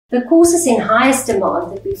The courses in highest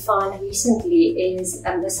demand that we find recently is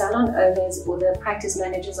the salon owners or the practice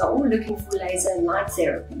managers are all looking for laser and light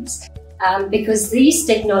therapies. Because these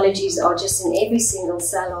technologies are just in every single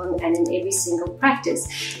salon and in every single practice.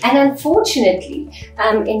 And unfortunately,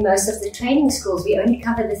 in most of the training schools, we only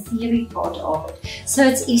cover the theory part of it. So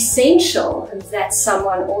it's essential that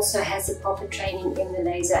someone also has a proper training in the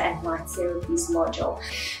laser and light therapies module.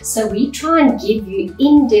 So we try and give you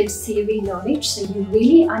in-depth theory knowledge so you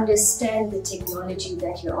really understand the technology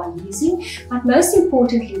that you are using, but most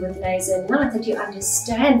importantly with laser and light, that you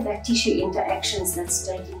understand that tissue interactions that's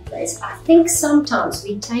taking place. I think sometimes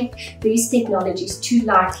we take these technologies too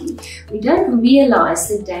lightly. We don't realize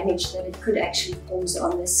the damage that it could actually cause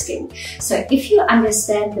on the skin. So if you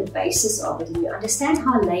understand the basis of it and you understand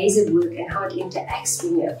how laser works and how it interacts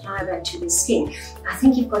when you apply that to the skin, I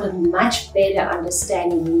think you've got a much better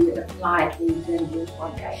understanding when you apply it when you're doing work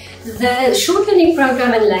one day. The short learning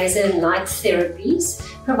program in laser and light therapies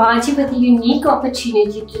provides you with a unique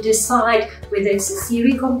opportunity to decide whether it's a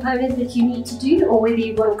theory component that you need to do or whether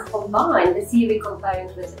you want to combine the theory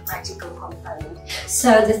component with the practical component.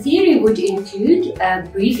 So the theory would include a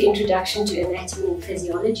brief introduction to anatomy and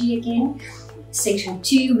physiology again. Section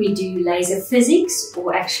 2, we do laser physics,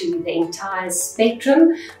 or actually the entire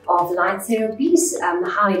spectrum of light therapies,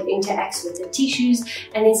 how it interacts with the tissues.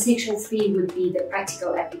 And then section 3 would be the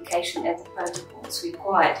practical application and the protocols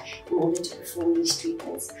required in order to perform these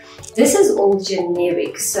treatments. This is all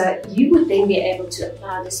generic, so you would then be able to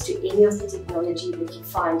apply this to any of the technology that you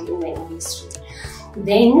find in the industry.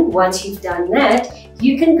 Then, once you've done that,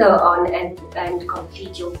 you can go on and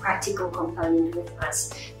complete your practical component with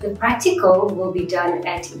us. The practical will be done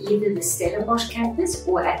at either the Stellenbosch campus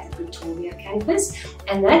or at the Pretoria campus,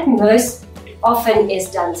 and that most often is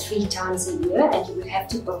done 3 times a year, and you would have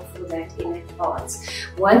to book for that in advance.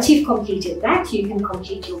 Once you've completed that, you can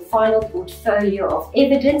complete your final portfolio of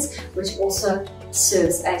evidence, which also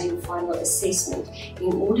serves as your final assessment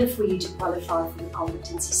in order for you to qualify for the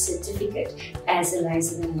competency certificate as a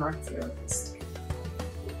laser and light therapist.